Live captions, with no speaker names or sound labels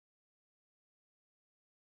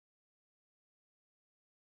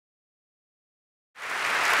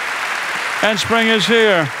And spring is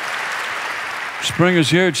here. Spring is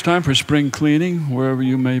here. It's time for spring cleaning, wherever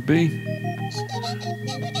you may be.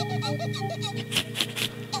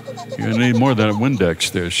 You're going to need more than a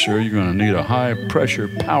Windex there, sir. You're going to need a high-pressure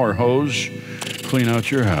power hose. Clean out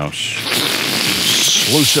your house.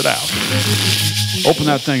 Sluice it out. Open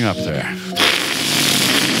that thing up there.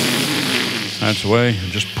 That's the way.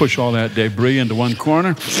 Just push all that debris into one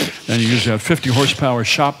corner. Then you use that 50 horsepower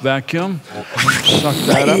shop vacuum. Suck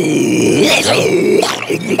that up.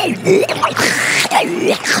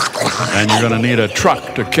 And you're going to need a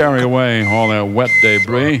truck to carry away all that wet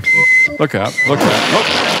debris. Look out. Look out.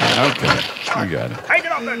 Oh, okay. You got it.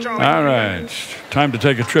 All right. Time to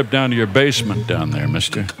take a trip down to your basement down there,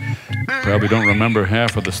 mister. Probably don't remember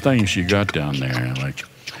half of the things you got down there, like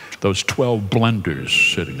those 12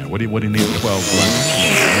 blenders sitting there. What do you need 12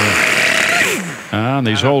 blenders? And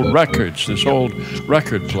these old records, this old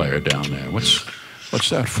record player down there. What's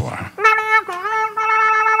that for?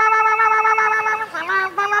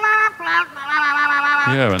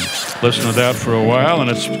 You haven't listened to that for a while,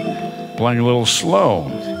 and it's playing a little slow.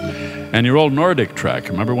 And your old Nordic track,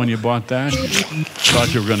 remember when you bought that?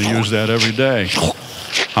 Thought you were going to use that every day.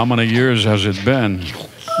 How many years has it been?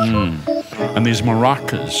 And these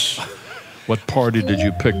maracas, what party did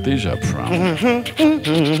you pick these up from?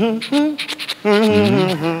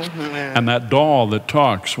 And that doll that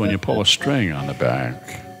talks when you pull a string on the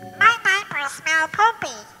back. My diapers smell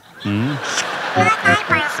poopy. My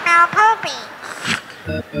diapers smell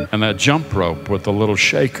poopy. And that jump rope with the little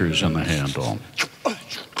shakers in the handle.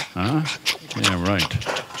 Huh? Yeah, right.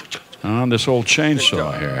 This old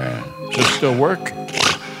chainsaw here. Does it still work?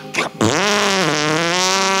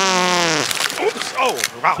 Oops. Oh,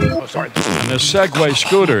 wow. Oh, sorry. And this Segway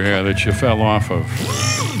scooter here that you fell off of.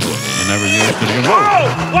 You never used it again.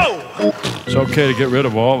 Whoa! It's okay to get rid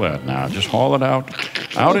of all that now. Just haul it out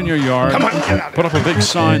in your yard. Come on, get out. Put up a big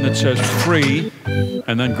sign that says free,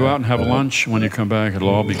 and then go out and have lunch. When you come back, it'll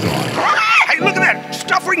all be gone. Hey, look at that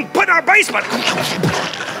stuff we can put in our basement.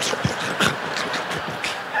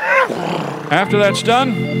 After that's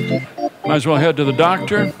done, might as well head to the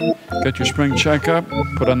doctor, get your spring checkup,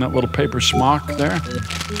 put on that little paper smock there.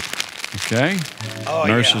 Okay. Oh,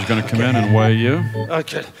 Nurse is going to come in and weigh you.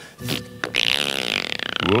 Okay.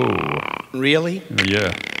 Whoa. Really?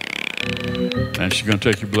 Yeah. And she's going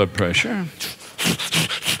to take your blood pressure.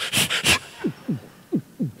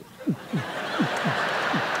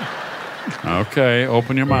 Okay,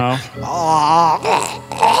 open your mouth.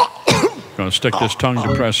 Going to stick this tongue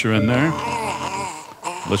depressor in there.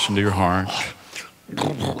 Listen to your heart.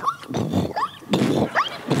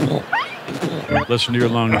 Listen to your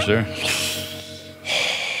lungs there.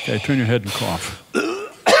 Okay, turn your head and cough.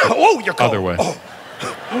 Oh, you're cold. Other way.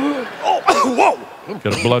 Whoa.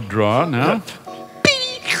 Get a blood draw now.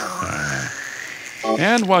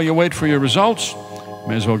 And while you wait for your results,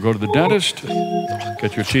 may as well go to the dentist.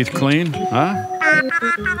 Get your teeth cleaned, huh?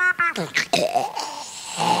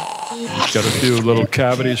 Got a few little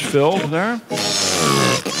cavities filled there.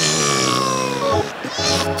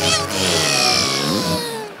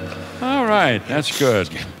 All right, that's good.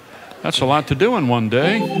 That's a lot to do in one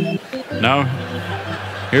day. Now,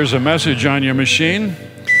 here's a message on your machine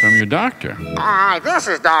from your doctor. Hi, this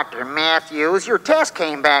is Dr. Matthews. Your test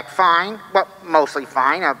came back fine. Well, mostly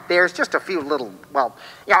fine. There's just a few little,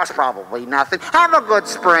 it's probably nothing. Have a good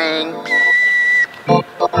spring.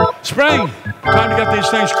 Spring! Time to get these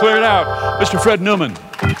things cleared out. Mr. Fred Newman.